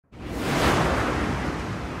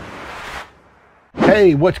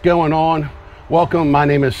Hey, what's going on? Welcome, my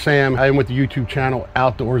name is Sam. I am with the YouTube channel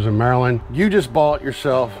Outdoors in Maryland. You just bought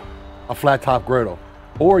yourself a flat top griddle,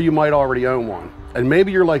 or you might already own one. And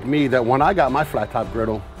maybe you're like me, that when I got my flat top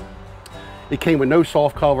griddle, it came with no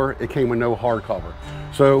soft cover, it came with no hard cover.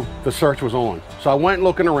 So the search was on. So I went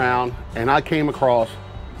looking around and I came across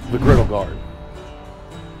the Griddle Guard.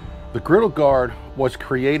 The Griddle Guard was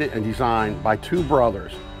created and designed by two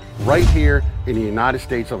brothers right here in the United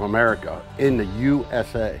States of America, in the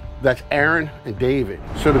USA. That's Aaron and David.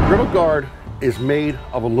 So the Griddle Guard is made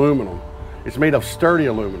of aluminum. It's made of sturdy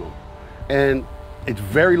aluminum. And it's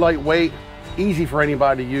very lightweight, easy for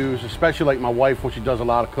anybody to use, especially like my wife when she does a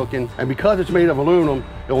lot of cooking. And because it's made of aluminum,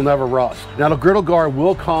 it will never rust. Now the Griddle Guard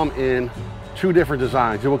will come in two different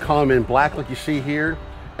designs. It will come in black like you see here,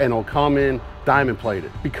 and it'll come in diamond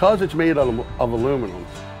plated. Because it's made of aluminum,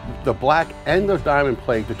 the black and the diamond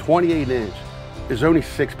plate, the 28-inch, is only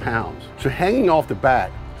 6 pounds. So hanging off the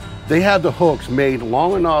back, they have the hooks made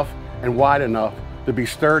long enough and wide enough to be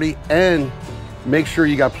sturdy and make sure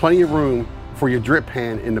you got plenty of room for your drip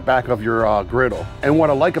pan in the back of your griddle. And what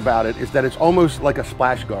I like about it is that it's almost like a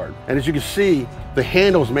splash guard. And as you can see, the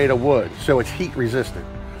handle's made of wood, so it's heat resistant.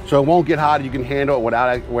 So it won't get hot. You can handle it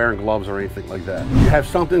without wearing gloves or anything like that. You have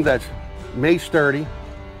something that's made sturdy,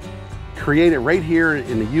 created right here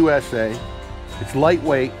in the USA. It's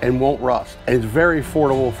lightweight and won't rust. And it's very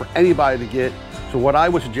affordable for anybody to get. So what I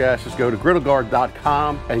would suggest is go to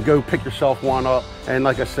griddleguard.com and go pick yourself one up. And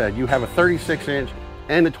like I said, you have a 36-inch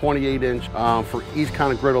and a 28-inch for each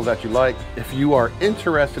kind of griddle that you like. If you are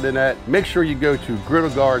interested in that, make sure you go to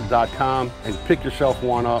griddleguard.com and pick yourself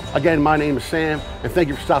one up. Again, my name is Sam, and thank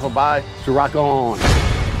you for stopping by. So rock on.